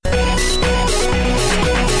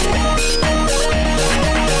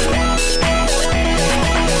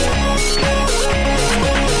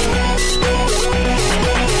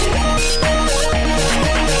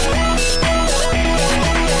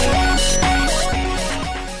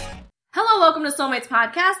welcome to Soulmates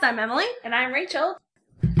Podcast. I'm Emily. And I'm Rachel.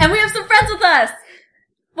 And we have some friends with us.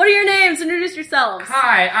 What are your names? Introduce yourselves.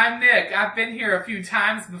 Hi, I'm Nick. I've been here a few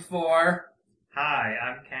times before. Hi,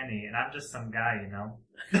 I'm Kenny, and I'm just some guy, you know.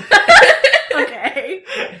 Okay.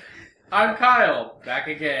 I'm Kyle, back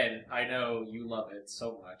again. I know you love it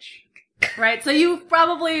so much. Right, so you've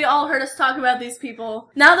probably all heard us talk about these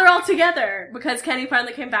people. Now they're all together, because Kenny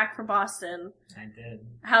finally came back from Boston. I did.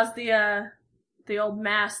 How's the old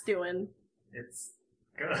mass doing? It's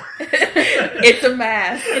good. It's a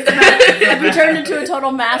mess. It's a mass. Have you turned into a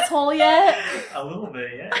total mass hole yet? A little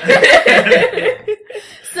bit, yeah.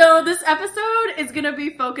 So this episode is going to be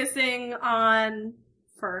focusing on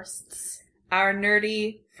firsts. Our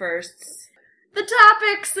nerdy firsts. The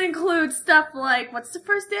topics include stuff like, what's the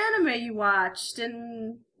first anime you watched?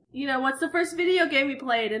 And, you know, what's the first video game you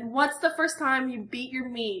played? And what's the first time you beat your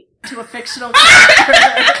meat to a fictional character?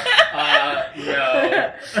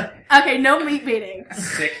 No. Okay, no meat beating.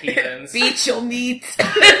 Sick heathens. Beat your meat.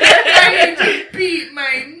 I need to beat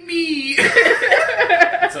my meat.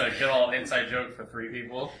 It's a good old inside joke for 3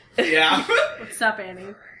 people. Yeah. What's up,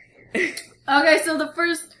 Annie? Okay, so the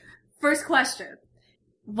first question.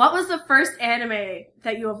 What was the first anime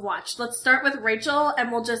that you have watched? Let's start with Rachel, and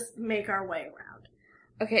we'll just make our way around.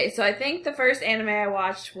 Okay, so I think the first anime I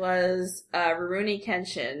watched was Rurouni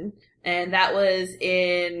Kenshin, and that was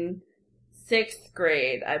in 6th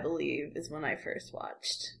grade, I believe, is when I first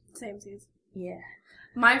watched. Same season. Yeah.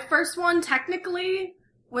 My first one, technically,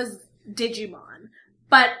 was Digimon.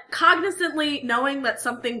 But cognizantly knowing that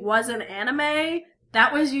something was an anime,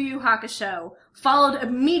 that was Yu Yu Hakusho, followed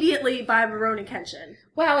immediately by Rurouni Kenshin.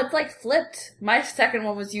 Wow, it's like flipped. My second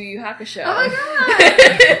one was Yu Yu Hakusho. Oh my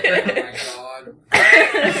Oh my god.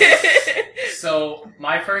 So,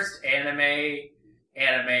 my first anime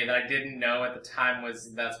that I didn't know at the time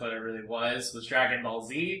that's what it really was Dragon Ball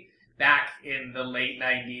Z, back in the late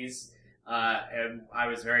 90s. And I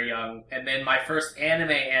was very young. And then my first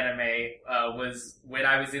anime was when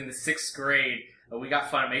I was in the 6th grade. We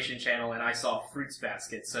got Funimation Channel, and I saw Fruits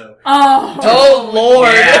Basket, so... Oh,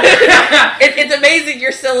 Lord. Yeah. It's amazing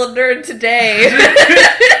you're still a nerd today.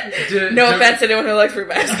 No offense to anyone who likes Fruit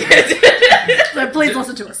Basket. So please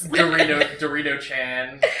listen to us.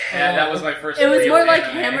 Dorito-chan, and that was my first It was real more like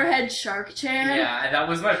anime. Hammerhead Shark-chan. Yeah, and that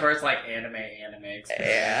was my first, anime experience.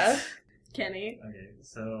 Yeah. Kenny. Okay,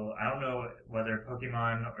 so I don't know whether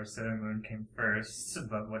Pokemon or Sailor Moon came first,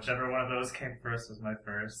 but whichever one of those came first was my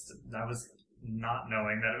first. That was not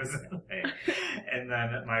knowing that it was anime. And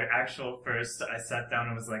then my actual first, I sat down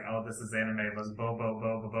and was like, oh, this is anime. It was Bobo,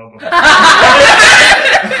 Bobo, Bobo.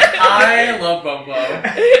 I love Bobo.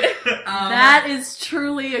 That is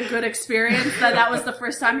truly a good experience, that was the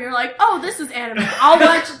first time you were like, oh, this is anime. I'll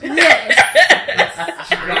watch this.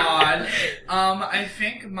 God. I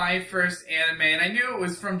think my first anime, and I knew it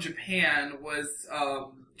was from Japan, was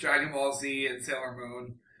Dragon Ball Z and Sailor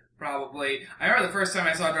Moon. Probably. I remember the first time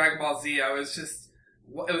I saw Dragon Ball Z, it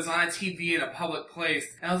was on a TV in a public place,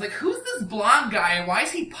 and I was like, who's this blonde guy, and why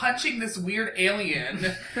is he punching this weird alien?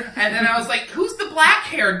 And then I was like, who's the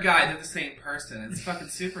black-haired guy? They're the same person. It's fucking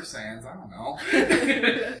Super Saiyans. I don't know.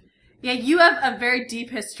 Yeah, you have a very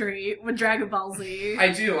deep history with Dragon Ball Z. I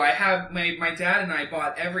do. I have, my dad and I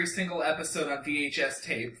bought every single episode on VHS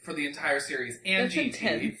tape for the entire series, and That's GT.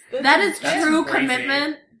 intense. That is That's true crazy.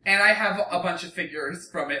 commitment. And I have a bunch of figures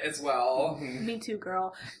from it as well. Me too,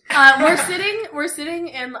 girl. We're sitting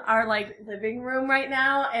in our, living room right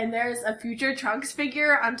now, and there's a future Trunks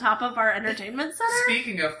figure on top of our entertainment center.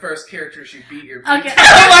 Speaking of first characters you beat your Okay.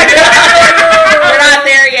 Oh my god!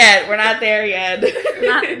 We're not there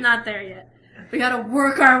yet. Not there yet. We gotta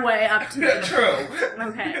work our way up to it. True.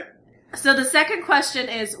 Okay. So the second question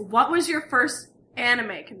is, what was your first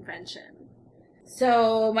anime convention?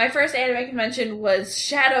 So, my first anime convention was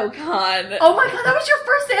ShadowCon. Oh my god, that was your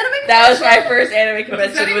first anime convention? That was my first anime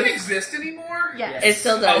Does that convention. even Was, exist anymore? Yes. it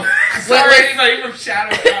still does. Oh, What sorry, was- anybody from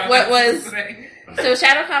ShadowCon. What was- listening. So,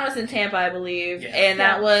 ShadowCon was in Tampa, I believe, Yeah. and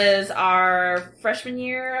that was our freshman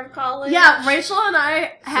year of college. Yeah, Rachel and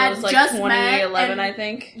I So had it was like just 2011, met. And, I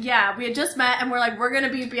think. yeah, we had just met, and we're like, we're gonna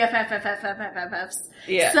be BFFs.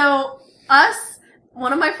 Yeah. So, us,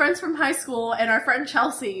 one of my friends from high school, and our friend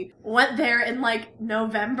Chelsea went there in,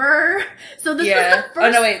 November. So this was the first... Oh,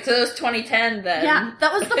 no, wait. So it was 2010 then. Yeah,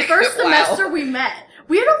 that was the first Wow. semester we met.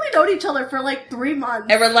 We had only known each other for 3 months.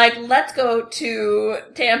 And we're like, let's go to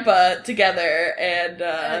Tampa together and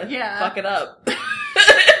yeah. fuck it up.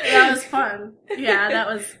 That was fun. Yeah, that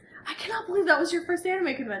was... I cannot believe that was your first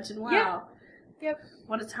anime convention. Wow. Yep.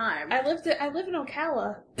 What a time. I live in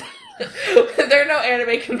Ocala. There are no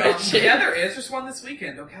anime conventions. Yeah, there is. There's one this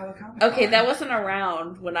weekend. Ocala Comic. Okay, that wasn't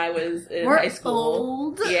around when I was in We're high school.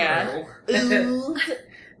 old. Yeah. Old.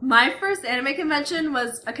 My first anime convention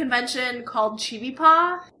was a convention called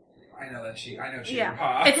Chibi-Pa. I know Chibi-Pa.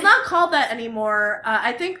 Yeah. It's not called that anymore.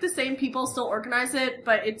 I think the same people still organize it,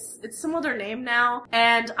 but it's some other name now.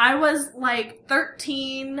 And I was like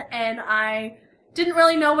 13 and I didn't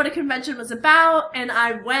really know what a convention was about, and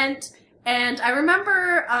I went, and I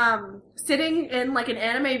remember sitting in like an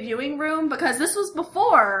anime viewing room because this was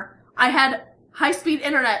before I had high-speed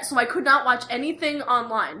internet, so I could not watch anything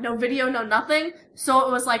online. No video, no nothing. So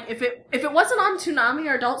it was like, if it wasn't on Toonami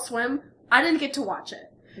or Adult Swim, I didn't get to watch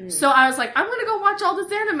it. So I was like, I'm gonna go watch all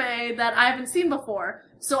this anime that I haven't seen before.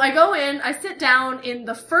 So I go in, I sit down in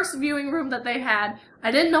the first viewing room that they had.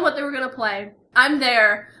 I didn't know what they were gonna play. I'm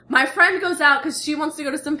there. My friend goes out because she wants to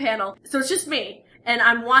go to some panel. So it's just me. And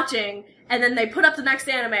I'm watching, and then they put up the next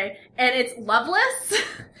anime, and it's Loveless.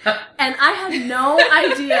 And I had no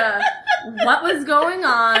idea what was going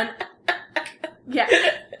on. Yeah.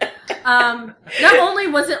 Not only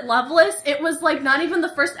was it Loveless, it was like not even the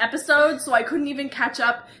first episode, so I couldn't even catch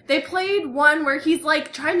up. They played one where he's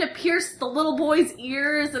like trying to pierce the little boy's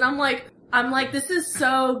ears, and I'm like, this is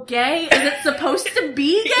so gay. Is it supposed to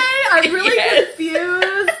be gay? I'm really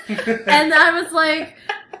confused. And I was like,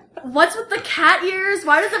 what's with the cat ears?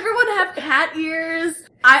 Why does everyone have cat ears?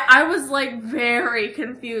 I was like very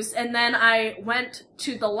confused. And then I went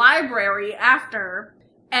to the library after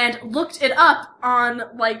and looked it up on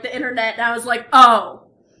like the internet, and I was like, oh,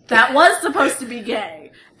 that was supposed to be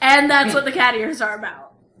gay. And that's what the cat ears are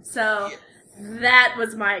about. So that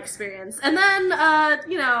was my experience. And then,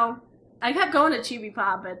 I kept going to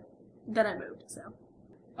Chibi-Pa, but then I moved, so.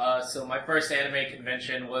 So my first anime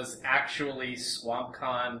convention was actually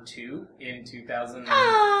SwampCon 2 in 2013.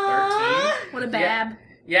 What a bab.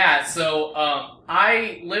 Yeah, so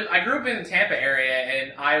I grew up in the Tampa area,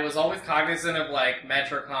 and I was always cognizant of like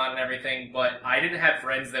MetroCon and everything, but I didn't have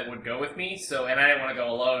friends that would go with me, and I didn't want to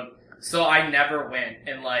go alone, so I never went,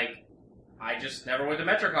 and like I just never went to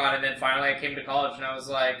MetroCon, and then finally I came to college, and I was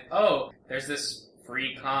like, oh, there's this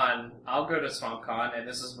free con, I'll go to SwampCon, and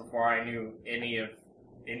this is before I knew any of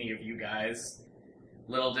you guys.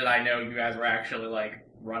 Little did I know you guys were actually like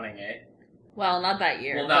running it. Well, not that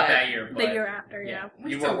year. Well, not that year, but the year after, yeah.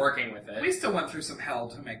 You were working with it. We still went through some hell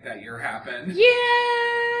to make that year happen.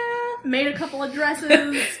 Yeah! Made a couple of dresses.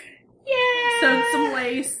 Yeah! Sewed some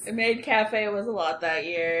lace. Maid Cafe was a lot that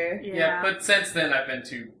year. Yeah, but since then I've been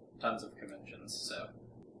to tons of conventions, so.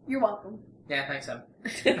 You're welcome. Yeah, thanks, Em.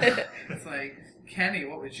 It's like, Kenny,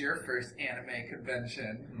 what was your first anime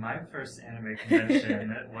convention? My first anime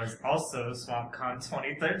convention was also SwampCon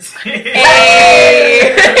 2013.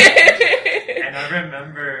 Hey! And I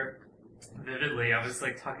remember vividly, I was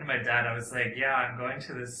like talking to my dad, I was like, yeah, I'm going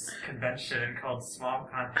to this convention called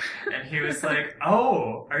SwampCon, and he was like,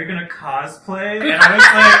 oh, are you gonna cosplay? And I was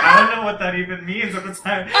like, I don't know what that even means at the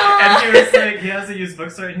time. And he was like, he has a used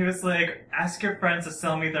bookstore, and he was like, ask your friends to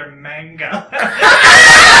sell me their manga.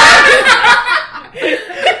 I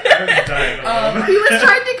was dying alone. He was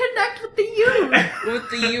trying to connect with the youth. With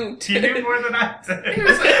the youth. He knew more than I did.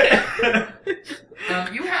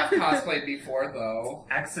 You have cosplayed before, though.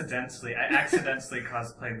 I accidentally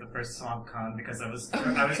cosplayed the first SwampCon because I was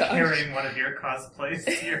carrying one of your cosplays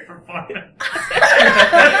to your performance.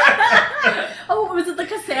 Oh, was it the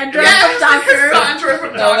Cassandra Yeah, from it was Doctor? the Cassandra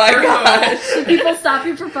from Oh my Doctor Who. gosh. Did people stop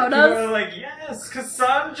you for They photos? were like, yes,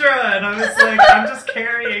 Cassandra! And I was like, I'm just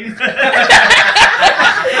carrying.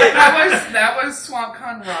 That was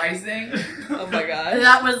SwampCon Rising. Oh my gosh.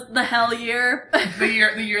 That was the hell year. the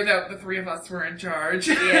year that the three of us were in charge.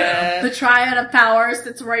 Yeah. The triad of powers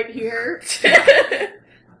that's right here.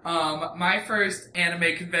 My first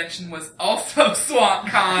anime convention was also SwampCon.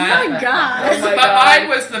 Oh my god. Oh my But God. mine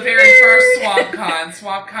was the very first SwampCon,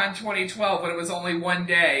 SwampCon 2012, when it was only one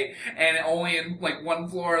day, and only in, like, one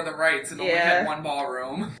floor of the rights, and only Yeah. had one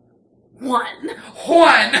ballroom. One.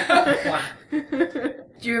 One!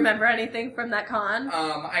 Do you remember anything from that con?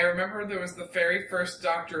 I remember there was the very first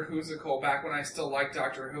Doctor Who'sicle back when I still liked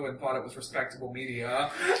Doctor Who and thought it was respectable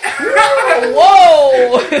media.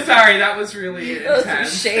 Whoa! Sorry, that was really That was some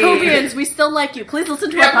intense. shade. Covians, we still like you. Please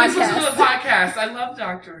listen to Yeah, our please listen to the podcast. podcast. I love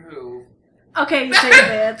Doctor Who. Okay, you say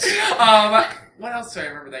it, bitch. What else do I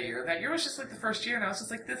remember that year? That year was just like the first year, and I was just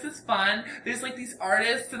like, this is fun. There's like these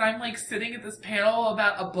artists, and I'm like sitting at this panel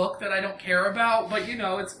about a book that I don't care about, but you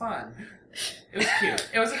know, it's fun. It was cute.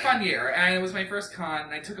 It was a fun year, and it was my first con,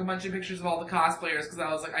 and I took a bunch of pictures of all the cosplayers, because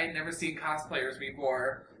I was like, I had never seen cosplayers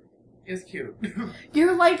before. It's cute.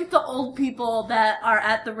 You're like the old people that are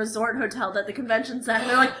at the resort hotel that the convention center.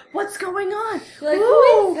 They're like, what's going on? You're like,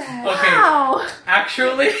 Ooh, who is that? Okay. wow.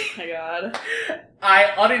 Actually, Oh my god. I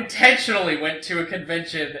unintentionally went to a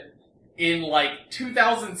convention in like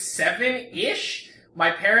 2007-ish.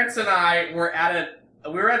 My parents and I were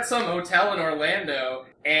at some hotel in Orlando,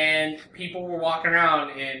 and people were walking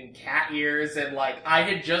around in cat ears, and like I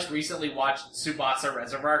had just recently watched Tsubasa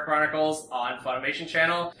Reservoir Chronicles on Funimation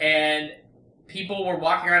Channel, and people were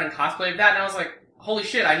walking around in cosplay of that, and I was like, holy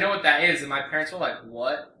shit, I know what that is. And my parents were like,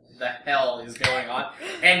 what the hell is going on?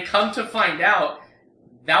 And come to find out,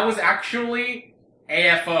 that was actually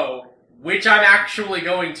AFO, which I'm actually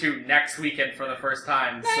going to next weekend for the first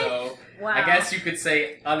time. Nice. So Wow. I guess you could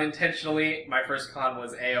say unintentionally, my first con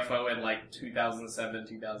was AFO in like 2007,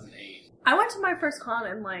 2008. I went to my first con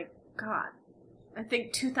in like, God, I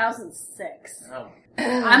think 2006. Oh.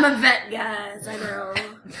 I'm a vet, guys. I know.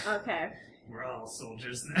 Okay. We're all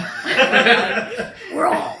soldiers now. We're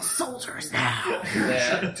all soldiers now.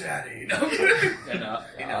 Yeah. Daddy. Enough.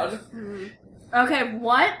 Okay,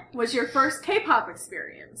 what was your first K-pop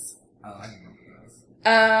experience? Oh, I remember those.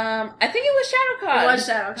 I think it was ShadowCon. It was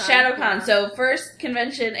ShadowCon. ShadowCon. Yeah. So first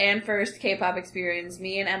convention and first K-pop experience.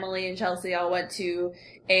 Me and Emily and Chelsea all went to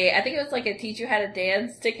I think it was like a teach you how to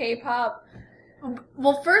dance to K-pop.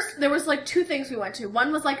 Well, first, there was like two things we went to.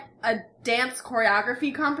 One was like a dance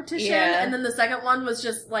choreography competition, Yeah. and then the second one was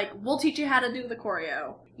just like, we'll teach you how to do the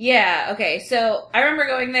choreo. Yeah, okay. So I remember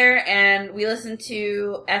going there and we listened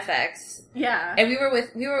to FX. Yeah. And we were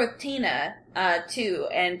with Tina, too,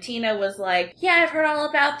 and Tina was like, yeah, I've heard all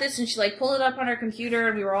about this, and she like pulled it up on her computer,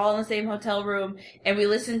 and we were all in the same hotel room, and we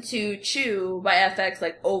listened to Chew by FX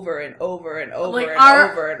like over and over and over Like and our-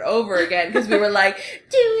 over and over again, because we were like,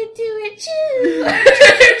 do it, Chew!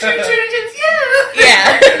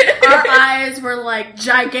 Yeah. Our eyes were like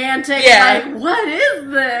gigantic, Yeah. like, what is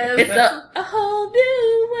this? It's a whole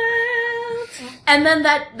new world. And then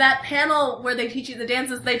that panel where they teach you the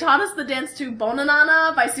dances, they taught us the dance to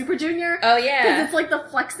Bonanana by Super Junior. Oh, Because yeah. it's like the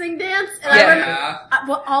flexing dance. And Yeah. I remember, Yeah.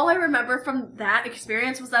 well, all I remember from that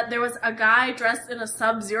experience was that there was a guy dressed in a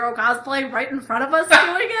Sub-Zero cosplay right in front of us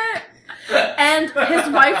doing it. And his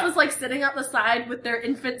wife was like sitting up the side with their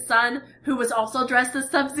infant son, who was also dressed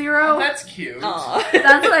as Sub-Zero. Oh, that's cute. Aw.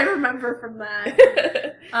 That's what I remember from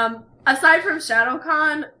that. Aside from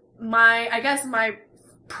ShadowCon, I guess my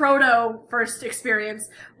proto first experience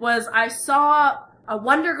was I saw a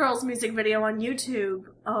Wonder Girls music video on YouTube,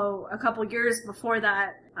 a couple years before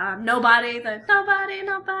that. Nobody but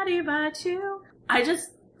you. I just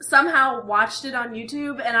somehow watched it on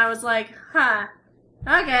YouTube and I was like, huh,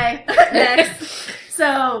 okay, next.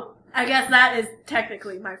 So I guess that is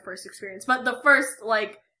technically my first experience. But the first,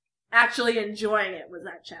 like, actually enjoying it was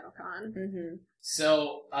at ShadowCon. Mm-hmm.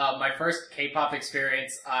 So, my first K-pop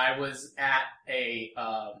experience, I was at a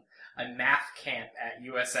math camp at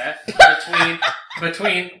USF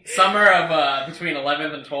between summer of between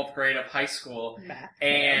 11th and 12th grade of high school.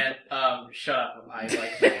 And shut up, I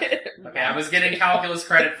like math. Okay, I was getting calculus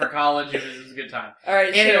credit for college. It was a good time. All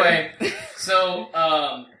right. Anyway, so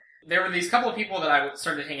there were these couple of people that I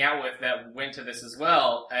started to hang out with that went to this as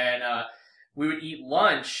well, and we would eat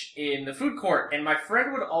lunch in the food court, and my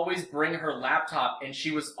friend would always bring her laptop, and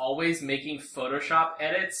she was always making Photoshop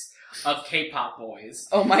edits of K-pop boys.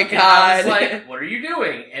 Oh my And I god. was like, what are you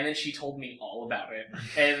doing? And then she told me all about it.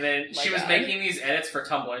 And then My she was God. making these edits for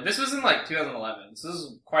Tumblr. This was in like 2011, so this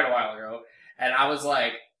was quite a while ago. And I was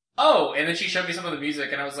like, oh, and then she showed me some of the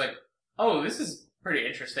music, and I was like, oh, this is pretty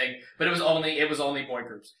interesting. But it was only boy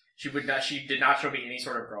groups. She did not show me any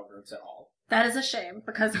sort of girl groups at all. That is a shame,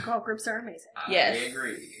 because girl groups are amazing. Yes. I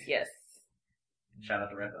agree. Yes. Shout out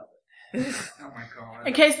to Red Velvet. Oh my god.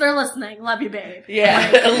 In case they're listening, love you, babe.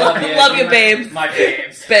 Yeah. Love Love you, babes. My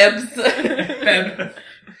babes. Bibs. Ben.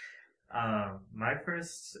 My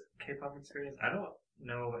first K-pop experience, I don't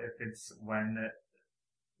know if it's when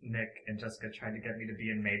Nick and Jessica tried to get me to be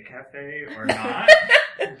in Maid Cafe or not,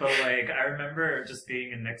 but like, I remember just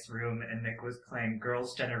being in Nick's room and Nick was playing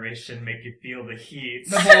Girls' Generation Make You Feel the Heat.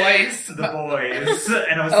 The boys. The boys.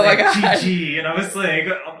 And I was Oh my like, God. GG. And I was like,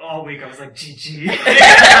 all week I was like, GG.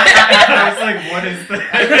 I was like, what is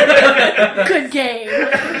that? Good game.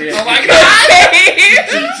 Oh my god.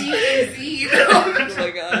 Oh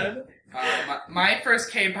my god. My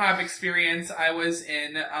first K-pop experience, I was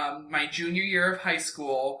in my junior year of high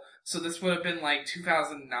school, so this would have been like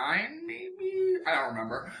 2009, maybe? I don't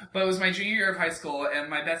remember. But it was my junior year of high school, and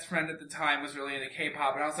my best friend at the time was really into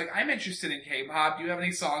K-pop, and I was like, I'm interested in K-pop, do you have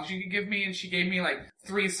any songs you could give me? And she gave me like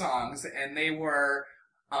 3 songs, and they were,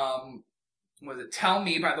 was it Tell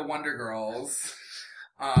Me by the Wonder Girls,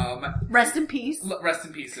 Rest in peace. Rest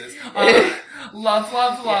in pieces. Love,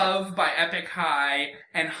 Love, Love by Epic High,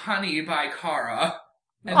 and Honey by Kara.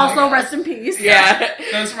 And Also, rest in peace. Yeah.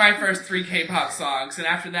 those were my first 3 K-pop songs, and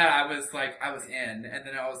after that I was in, and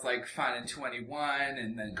then I was like Fun and 21,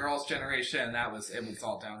 and then Girls' Generation, and it was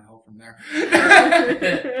all downhill from there.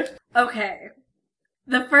 Okay.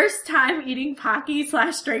 The first time eating Pocky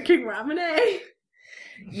 / drinking Ramune.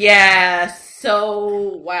 Yeah,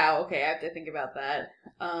 so, wow, okay, I have to think about that.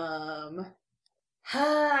 I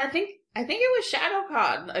think it was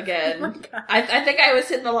ShadowCon again. Oh my God. I think I was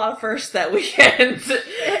hitting a lot of firsts that weekend.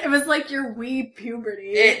 It was like your wee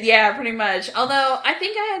puberty. Yeah, pretty much. Although, I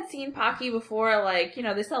think I had seen Pocky before, like,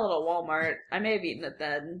 they sell it at Walmart. I may have eaten it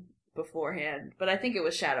then beforehand, but I think it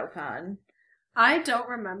was ShadowCon. I don't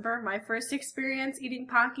remember my first experience eating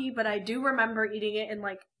Pocky, but I do remember eating it in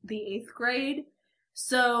like the 8th grade.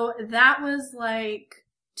 So that was like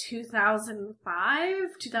 2005,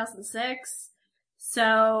 2006.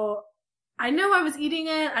 So I know I was eating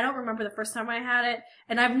it. I don't remember the first time I had it.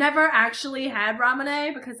 And I've never actually had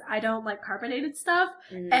Ramune because I don't like carbonated stuff.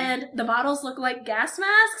 Mm. And the bottles look like gas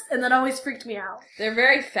masks, and that always freaked me out. They're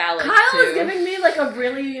very phallic, Kyle too. is giving me like a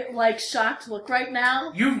really like shocked look right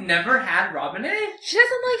now. You've never had Ramune? She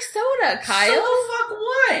doesn't like soda, Kyle. So the fuck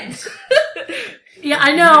what? Yeah,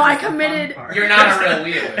 I know. I committed. You're not a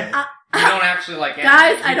real weirdo. You don't actually like anime.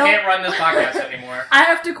 Guys, you I don't- can't run this podcast anymore. I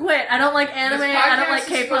have to quit. I don't like anime. This I don't like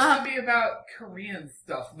podcast is supposed K-pop. to be about Korean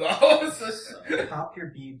stuff, though. Pop your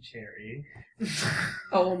bead cherry.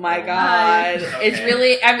 Oh my Oh, god. okay. It's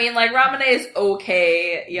really, I mean, like, Ramune is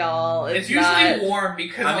okay, y'all. It's not- usually warm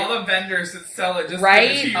because I mean- all the vendors that sell it just Right?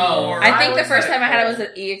 give it to you Oh, warm. I think I the was first at time I had it cold. was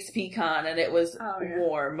at EXPCon, and it was Oh, yeah.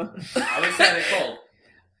 warm. I was had it cold.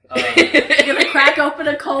 You're gonna crack open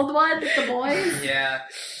a cold one with the boys? Yeah.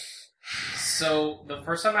 So the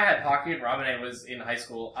first time I had Pocky and Ramune was in high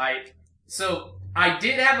school. I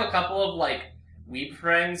did have a couple of like weeb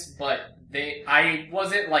friends, but I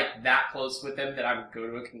wasn't like that close with them that I would go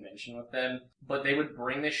to a convention with them. But they would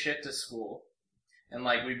bring this shit to school, and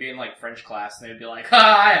like we'd be in like French class, and they'd be like,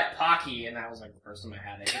 I have Pocky, and that was like the first time I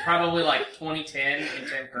had it. Probably like 2010 in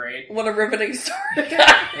 10th grade. What a riveting story.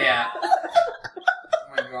 Yeah,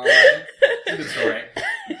 Oh my god. it's a good story.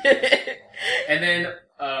 And then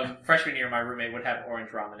freshman year, my roommate would have orange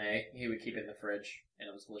Ramune. He would keep it in the fridge, and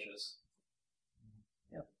it was delicious.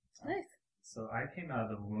 Nice. So I came out of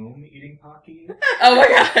the womb eating Pocky. Oh my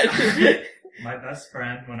god. My best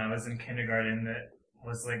friend when I was in kindergarten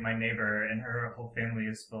was like my neighbor, and her whole family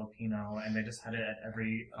is Filipino, and they just had it at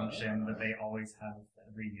every function that they always have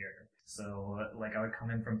every year. So like I would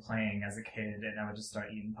come in from playing as a kid, and I would just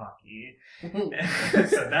start eating Pocky.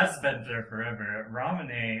 So that's been there forever.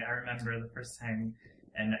 Ramune, I remember the first time,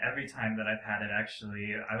 and every time that I've had it,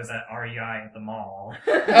 actually, I was at REI at the mall.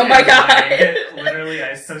 Oh my And god. Literally, I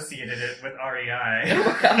associated it with REI. Oh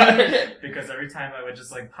my god. Because every time I would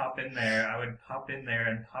just like pop in there, I would pop in there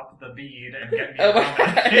and pop the bead and get me Oh a my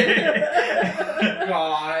Ramune.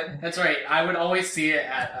 God. That's right. I would always see it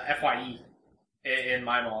at FYE in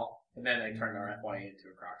my mall. And then they turned our FYE into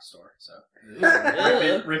a Crocs store. So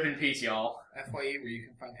rip in peace, y'all. FYE where you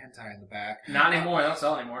can find hentai in the back. Not anymore. They don't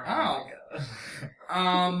sell anymore. Oh.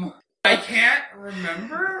 I can't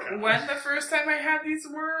remember when the first time I had these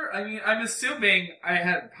were. I mean, I'm assuming I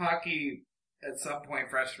had Pocky at some point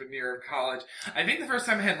freshman year of college. I think the first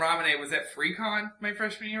time I had Ramune was at FreeCon my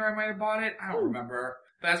freshman year. I might have bought it. I don't remember.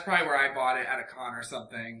 But that's probably where I bought it, at a con or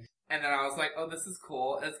something. And then I was like, oh, this is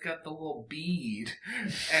cool. It's got the little bead.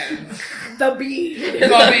 And The bead.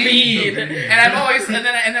 the bead. And I'm always, and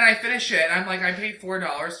then I finish it, and I'm like, I paid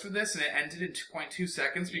 $4 for this, and it ended in 2.2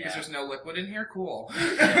 seconds because Yeah. there's no liquid in here. Cool.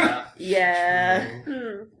 Yeah.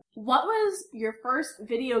 What was your first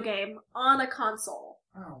video game on a console?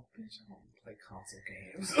 Oh, bitch, I don't play console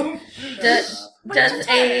games.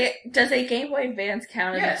 Does a Game Boy Advance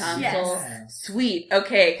count as Yes. a console? Yes. Sweet.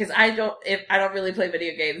 Okay, because I don't really play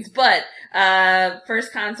video games, but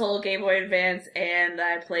first console Game Boy Advance, and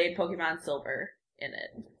I played Pokemon Silver in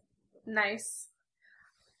it. Nice.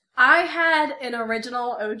 I had an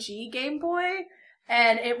original OG Game Boy,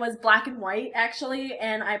 and it was black and white, actually,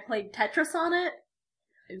 and I played Tetris on it.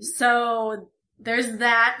 So there's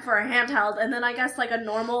that for a handheld, and then I guess like a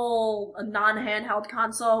non-handheld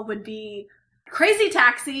console would be Crazy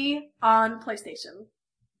Taxi on PlayStation.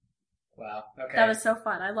 Wow. Okay. That was so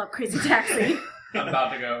fun. I love Crazy Taxi. I'm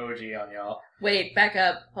about to go OG on y'all. Wait, back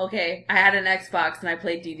up. Okay, I had an Xbox and I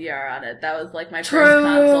played DDR on it. That was like my first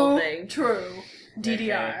console thing. True.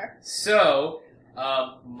 DDR. Okay. So,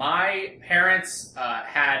 my parents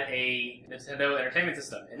had a Nintendo Entertainment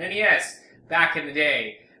System, an NES, back in the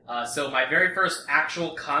day. So my very first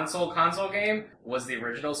actual console game was the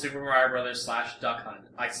original Super Mario Brothers / Duck Hunt.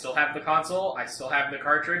 I still have the console, I still have the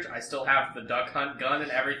cartridge, I still have the Duck Hunt gun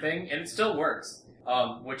and everything, and it still works,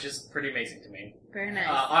 which is pretty amazing to me. Very nice.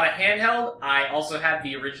 On a handheld, I also had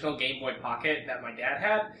the original Game Boy Pocket that my dad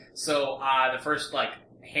had. So the first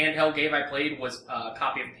handheld game I played was a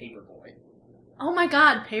copy of Paperboy. Oh my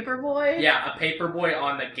god, Paperboy? Yeah, a Paperboy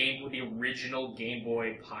on the original Game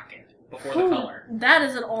Boy Pocket before the color. That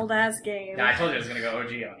is an old ass game. Yeah, I told you I was gonna go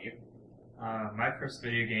OG on you. My first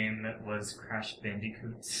video game was Crash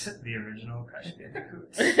Bandicoot, the original Crash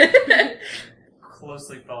Bandicoot.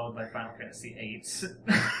 Closely followed by Final Fantasy VIII.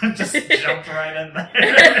 Just jumped right in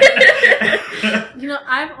there. You know,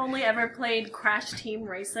 I've only ever played Crash Team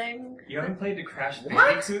Racing. You haven't played the Crash What?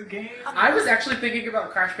 Bandicoot game? I was actually thinking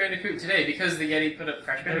about Crash Bandicoot today because the Yeti put up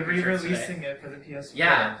Crash They're Bandicoot shirts today. re-releasing it for the PS4.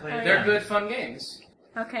 Yeah, I played they're them. good, fun games.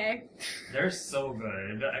 Okay. They're so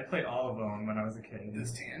good. I played all of them when I was a kid.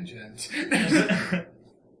 This tangent.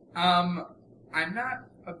 I'm not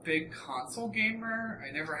a big console gamer.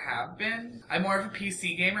 I never have been. I'm more of a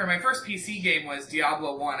PC gamer. My first PC game was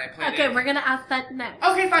Diablo 1. I played Okay, it. we're gonna ask that next.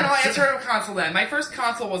 Okay, fine. I'll answer it with console then. My first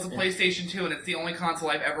console was a PlayStation 2, and it's the only console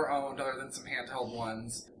I've ever owned other than some handheld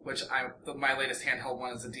ones. Which my latest handheld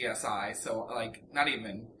one is a DSi, so not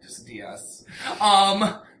even just a DS.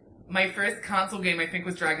 My first console game I think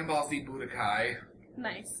was Dragon Ball Z Budokai.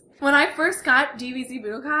 Nice. When I first got DBZ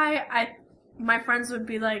Budokai, my friends would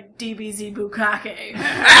be like, DBZ Bukake.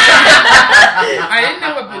 I didn't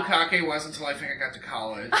know what Bukake was until I think I got to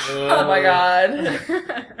college. Oh my god.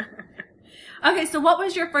 Okay, so what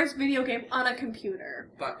was your first video game on a computer?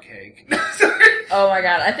 Butt cake. Oh my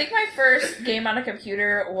god. I think my first game on a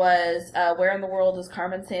computer was Where in the World is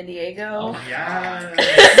Carmen Sandiego? Oh, yeah.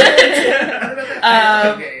 What about that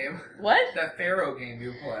Pharaoh game? What? That Pharaoh game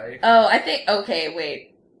you play. Oh, I think, okay, wait.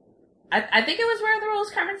 I think it was Where in the World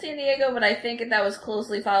is Carmen Sandiego, but I think that was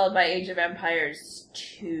closely followed by Age of Empires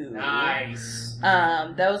 2. Nice.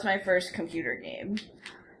 That was my first computer game.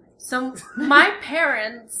 So, my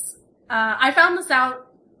parents, I found this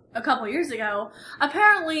out a couple years ago,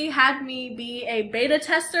 apparently had me be a beta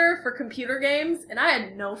tester for computer games, and I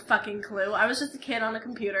had no fucking clue. I was just a kid on a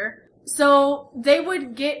computer. So, they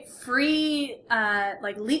would get free,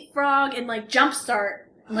 Leapfrog and, Jumpstart.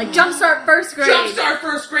 Jumpstart first grade. Jumpstart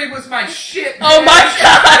first grade was my shit. Oh my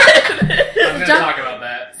god! I'm gonna talk about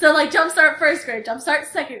that. So, Jumpstart first grade, Jumpstart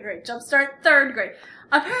second grade, Jumpstart third grade.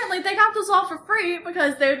 Apparently, they got this all for free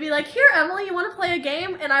because they would be like, here, Emily, you want to play a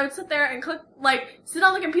game? And I would sit there and sit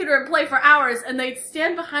on the computer and play for hours, and they'd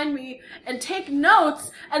stand behind me and take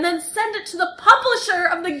notes, and then send it to the publisher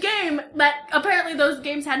of the game that apparently those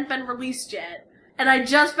games hadn't been released yet. And I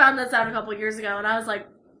just found this out a couple years ago, and I was like,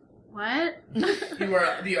 what? You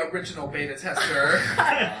were the original beta tester.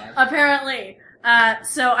 Apparently.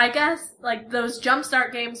 So I guess, those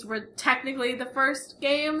Jumpstart games were technically the first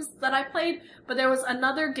games that I played, but there was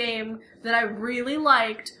another game that I really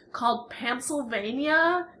liked called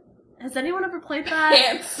Pennsylvania. Has anyone ever played that?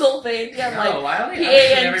 Pennsylvania, No, I don't think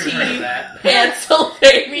I've never even heard of P-A-N-T, that.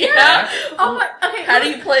 Pennsylvania. Yeah. Oh my, okay. How do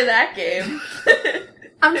you play that game?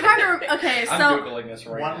 I'm trying to, okay, I'm so, Googling this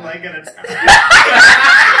right One now. leg at a time.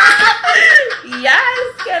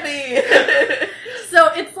 Yes, Kenny!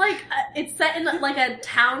 so it's set in a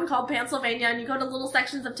town called Pennsylvania, and you go to little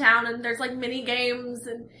sections of town, and there's mini games,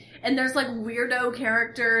 and there's weirdo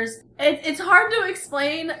characters. It's hard to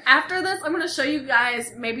explain. After this, I'm gonna show you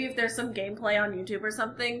guys, maybe if there's some gameplay on YouTube or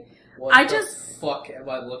something. What the fuck am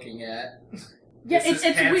I looking at? Yeah, This is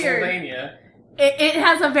it's weird. Pennsylvania. It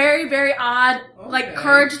has a very, very odd, Okay.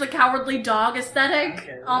 Courage the Cowardly Dog aesthetic,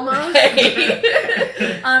 Okay. almost.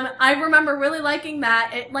 Okay. I remember really liking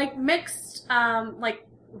that. It, mixed,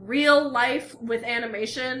 real life with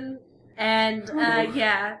animation, and,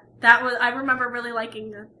 yeah, I remember really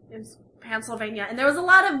liking it was Pennsylvania. And there was a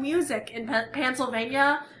lot of music in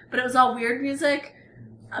Pennsylvania, but it was all weird music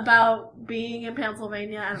about being in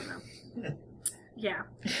Pennsylvania. I don't know. Yeah.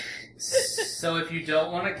 So if you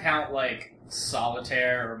don't want to count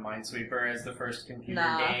Solitaire or Minesweeper as the first computer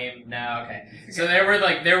Nah. game, no, okay. So there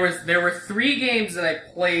were 3 games that I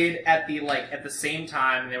played at the same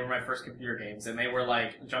time, and they were my first computer games, and they were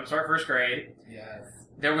Jumpstart First Grade. Yes.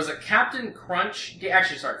 There was a Captain Crunch.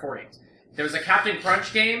 Actually, sorry, 4 games. There was a Captain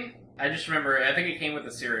Crunch game. I just remember. I think it came with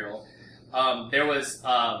the cereal. There was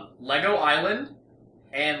Lego Island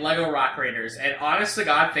and Lego Rock Raiders. And honest to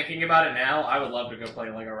God, thinking about it now, I would love to go play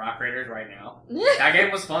Lego Rock Raiders right now. That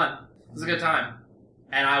game was fun. It was a good time.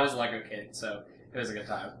 And I was a Lego kid, so it was a good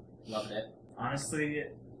time. Loved it. Honestly,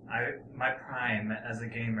 my prime as a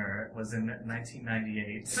gamer was in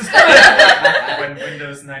 1998 when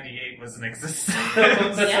Windows 98 was in existence.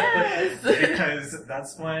 Yes. Because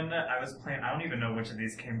that's when I was playing. I don't even know which of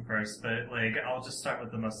these came first, but like I'll just start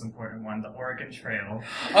with the most important one: the Oregon Trail.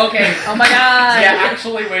 Okay. Oh my god. Yeah,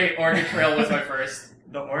 actually, wait. Oregon Trail was my first.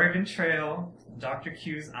 The Oregon Trail, Dr.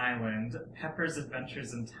 Q's Island, Pepper's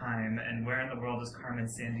Adventures in Time, and Where in the World is Carmen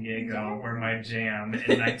Sandiego were my jam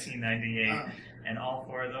in 1998. And all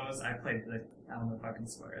four of those, I played the, I don't know if I can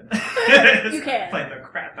swear. You can. Played the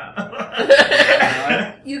crap out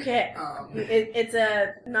of You can. It's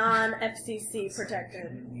a non-FCC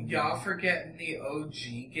protected. Y'all forgetting the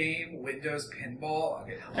OG game, Windows Pinball?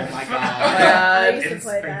 Okay. Oh my Oh my god. I god. used to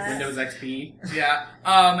play that. Windows XP. Yeah.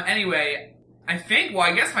 Anyway, I think, well,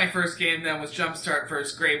 I guess my first game then was Jumpstart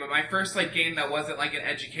First Grade, but my first, like, game that wasn't, like, an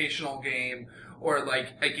educational game or,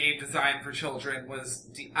 like, a game designed for children was,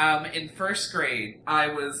 in first grade, I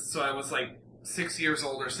was, like, 6 years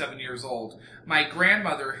old or 7 years old. My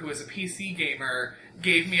grandmother, who was a PC gamer,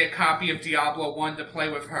 gave me a copy of Diablo 1 to play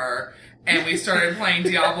with her, and we started playing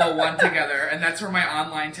Diablo 1 together, and that's where my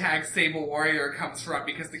online tag Sable Warrior comes from,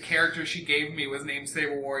 because the character she gave me was named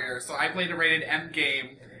Sable Warrior. So I played a rated M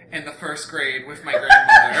game in the first grade with my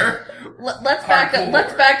grandmother. Let's back up.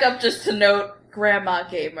 Let's back up just to note Grandma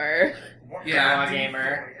Gamer. Yeah. Grandma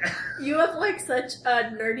gamer. You have like such a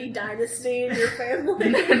nerdy dynasty in your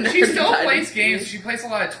family. She still plays games. She plays a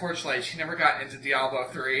lot of Torchlight. She never got into Diablo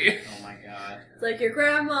 3. Oh my god. It's like your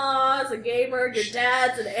grandma's a gamer, your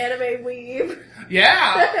dad's an anime weeb.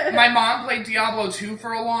 Yeah! My mom played Diablo 2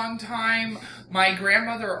 for a long time. My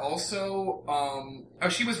grandmother also,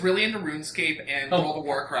 she was really into RuneScape and World of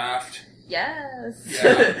Warcraft. Yes.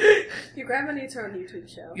 Yeah. Your grandma needs her own YouTube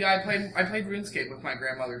show. Yeah, I played RuneScape with my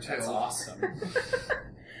grandmother too. That's awesome.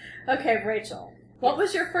 Okay, Rachel. What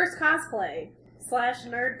was your first cosplay /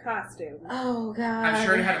 nerd costume? Oh god. I'm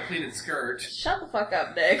sure it had a pleated skirt. Shut the fuck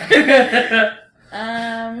up, Nick.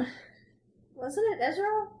 Wasn't it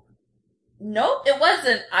Ezra? Nope, it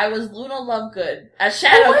wasn't. I was Luna Lovegood at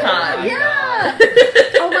ShadowCon. God, yeah!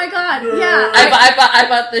 Oh my god, yeah. I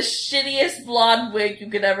bought the shittiest blonde wig you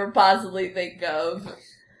could ever possibly think of.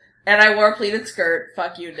 And I wore a pleated skirt.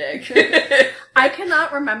 Fuck you, Nick. I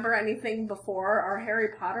cannot remember anything before our Harry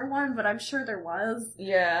Potter one, but I'm sure there was. I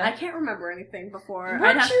Yeah. can't remember anything before.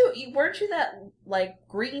 Weren't you that, like,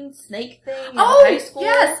 green snake thing in high school?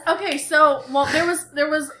 Yes. Okay, so, well, there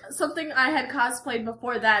was something I had cosplayed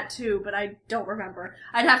before that too, but I don't remember.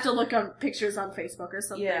 I'd have to look up pictures on Facebook or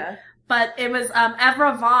something. Yeah. But it was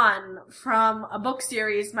Evra Vaughn from a book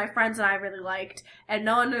series my friends and I really liked, and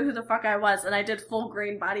no one knew who the fuck I was, and I did full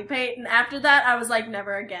green body paint, and after that I was like,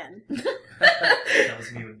 never again. That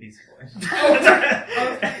was me with Beast Boy.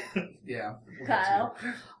 Yeah. Kyle.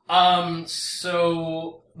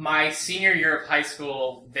 So my senior year of high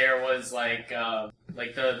school, there was like the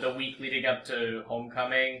week leading up to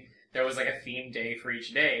homecoming, there was like a themed day for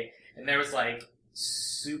each day, and there was like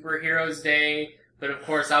Superheroes Day. But of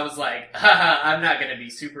course, I was like, haha, I'm not gonna be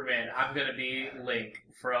Superman. I'm gonna be Link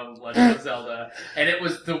from Legend of Zelda. And it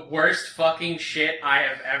was the worst fucking shit I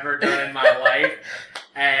have ever done in my life.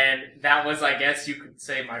 And that was, I guess you could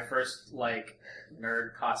say, my first, like,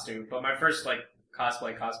 nerd costume. But my first, like,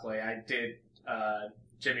 cosplay, I did,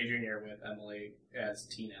 Jimmy Jr. with Emily as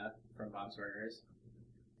Tina from Bob's Burgers.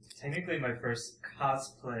 Technically, my first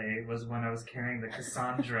cosplay was when I was carrying the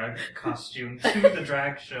Cassandra costume to the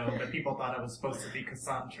drag show, but people thought I was supposed to be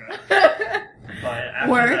Cassandra. But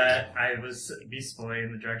after that, I was Beast Boy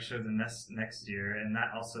in the drag show the next year, and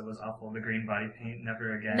that also was awful. The green body paint,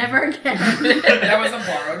 never again. Never again. That was a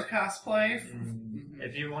borrowed cosplay.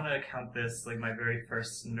 If you want to count this, like my very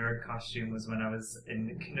first nerd costume was when I was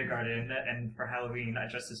in kindergarten, and for Halloween, I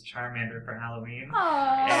dressed as Charmander for Halloween.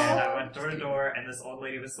 Aww. And I went door to door, and this old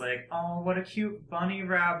lady was like, "Oh, what a cute bunny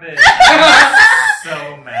rabbit!"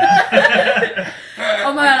 So mad.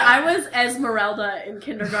 Oh my god, I was Esmeralda in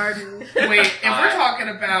kindergarten. Wait, if we're talking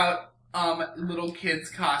about little kids'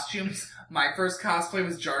 costumes, my first cosplay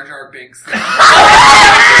was Jar Jar Binks. I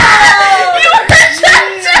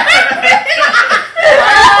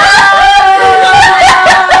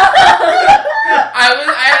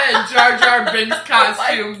had a Jar Jar Binks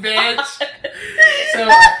costume, bitch. So,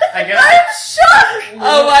 I guess... I'm shocked!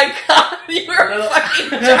 Oh my god, you were fucking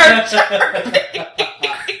Jar Jar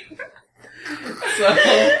Binks. So...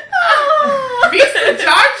 Beast and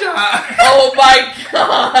Jar Jar! Oh my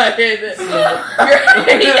god!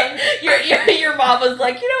 Your mom was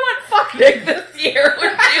like, you know what? Fuck Nick this year.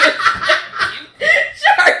 We're doing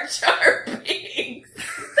Jar Jar Binks.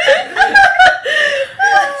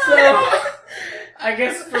 So, I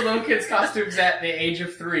guess for little kids' costumes, cartoons at the age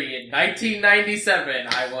of 3 in 1997,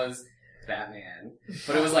 I was Batman.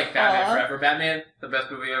 But it was like Batman Forever Batman, the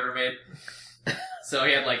best movie ever made. So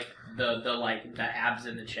he had like the abs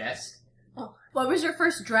in the chest. What was your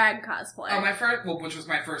first drag cosplay? My first, which was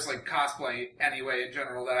my first like cosplay anyway in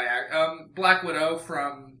general that I act. Black Widow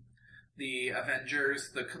from the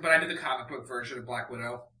Avengers. But I did the comic book version of Black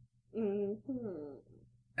Widow. Mm-hmm.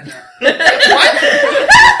 And then, What?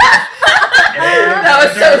 That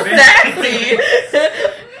was so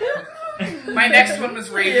sexy. my next one was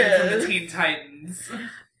Raven from the Teen Titans.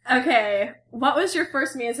 Okay, what was your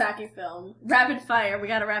first Miyazaki film? Rapid fire, we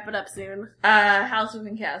gotta wrap it up soon. House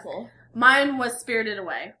Moving Castle. Mine was Spirited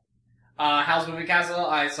Away. House Moving Castle,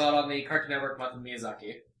 I saw it on the Cartoon Network month of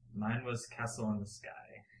Miyazaki. Mine was Castle in the Sky.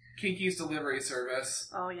 Kiki's Delivery Service.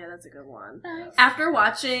 Oh yeah, that's a good one. Nice. After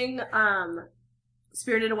watching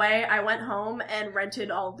Spirited Away, I went home and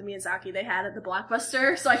rented all of the Miyazaki they had at the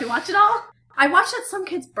Blockbuster so I could watch it all. I watched at some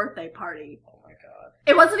kid's birthday party. Oh my god.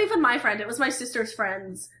 It wasn't even my friend, it was my sister's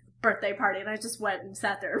friend's birthday party, and I just went and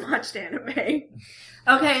sat there and watched anime.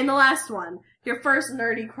 Okay, and the last one. Your first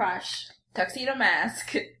nerdy crush. Tuxedo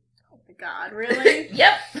Mask. Oh my god, really?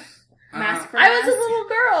 Yep. Mask for I was a mask? little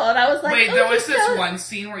girl, and I was like, Wait, oh, there was he's this so- one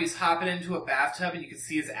scene where he's hopping into a bathtub and you could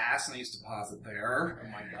see his ass, and I used to pause it there. Oh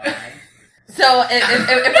my god. So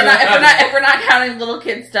if we're not counting little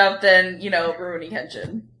kid stuff, then Rurouni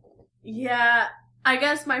Kenshin. Yeah, I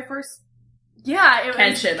guess my first... Yeah, it was...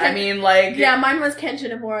 Kenshin. I mean, like. Yeah, mine was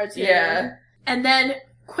Kenshin Imura too. Yeah. And then,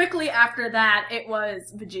 quickly after that, it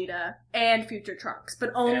was Vegeta and Future Trunks,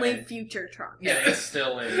 but only Yeah. Future Trunks. Yeah, it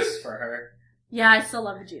still is for her. Yeah, I still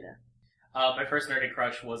love Vegeta. My first nerdy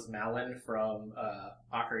crush was Malin from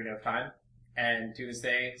Ocarina of Time, and to this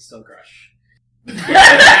day, still crush.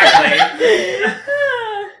 Exactly.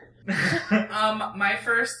 My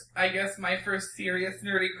first serious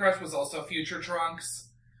nerdy crush was also Future Trunks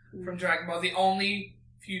from Dragon Ball Z. Only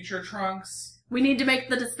Future Trunks. We need to make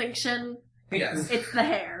the distinction. Yes. It's the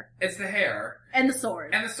hair. It's the hair. And the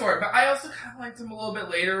sword. And the sword. But I also kind of liked him a little bit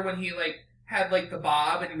later when he, had, the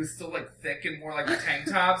bob and he was still, thick and more like the tank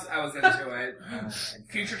tops. I was into it.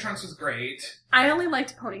 Future Trunks was great. I only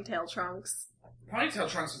liked Ponytail Trunks. Ponytail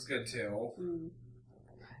Trunks was good, too.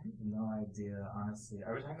 I have no idea, honestly.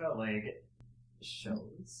 Are we talking about,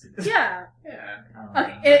 shows? Yeah. Yeah. I don't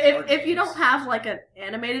know. If you don't have, an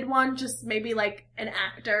animated one, just maybe, an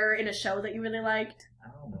actor in a show that you really liked. I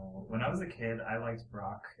don't know. When I was a kid, I liked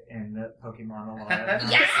Brock in Pokemon a lot.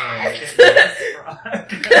 Yes! Yes,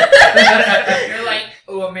 Brock. You're like,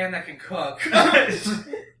 oh, a man that can cook.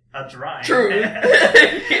 A drawing. True.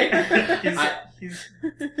 He's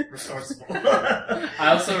resourceful. I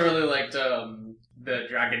also really liked the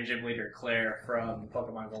Dragon Gym Leader Claire from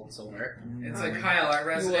Pokemon Gold and Silver. It's like Kyle, our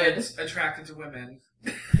resident attracted to women.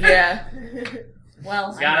 Yeah.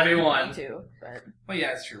 Well, It's gotta be one. Me too, but. Well,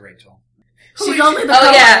 yeah, it's true, Rachel. She's only the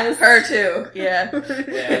Oh yeah, co-host. her too. Yeah.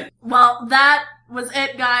 Yeah. Well, that was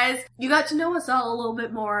it, guys. You got to know us all a little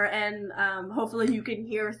bit more, and hopefully you can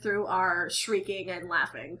hear through our shrieking and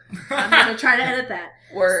laughing. I'm going to try to edit that.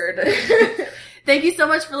 Word. Thank you so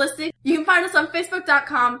much for listening. You can find us on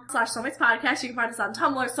Facebook.com/SoulmatesPodcast. You can find us on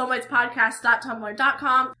Tumblr,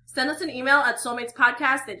 SoulmatesPodcast.tumblr.com. Send us an email at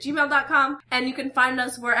SoulmatesPodcast@gmail.com. And you can find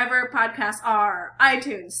us wherever podcasts are.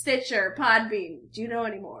 iTunes, Stitcher, Podbean. Do you know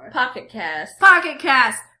any more? Pocket Cast. Pocket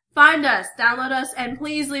Cast. Find us, download us, and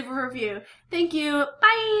please leave a review. Thank you.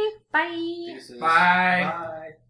 Bye. Bye. Deuces. Bye. Bye.